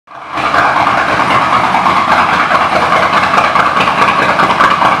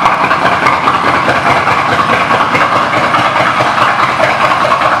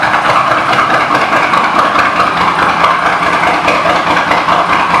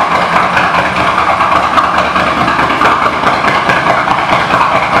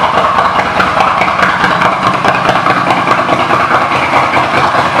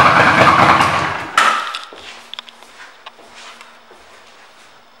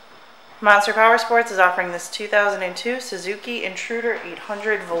Monster Powersports is offering this 2002 Suzuki Intruder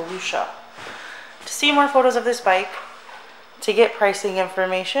 800 Volusia. To see more photos of this bike, to get pricing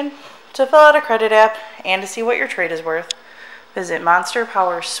information, to fill out a credit app, and to see what your trade is worth, visit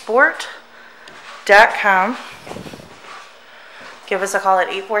monsterpowersport.com. Give us a call at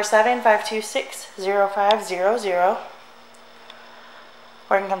 847-526-0500.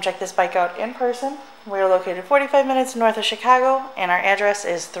 Or you can come check this bike out in person. We are located 45 minutes north of Chicago, and our address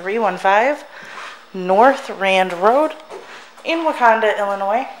is 315 North Rand Road in Wauconda,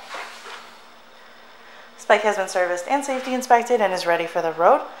 Illinois. This bike has been serviced and safety inspected and is ready for the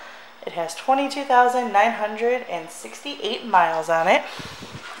road. It has 22,968 miles on it. It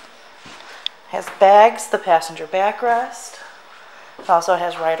has bags, the passenger backrest. It also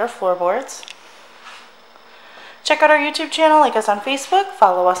has rider floorboards. Check out our YouTube channel, like us on Facebook,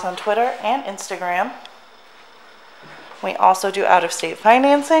 follow us on Twitter and Instagram. We also do out-of-state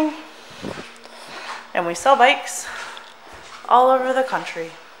financing, and we sell bikes all over the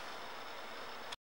country.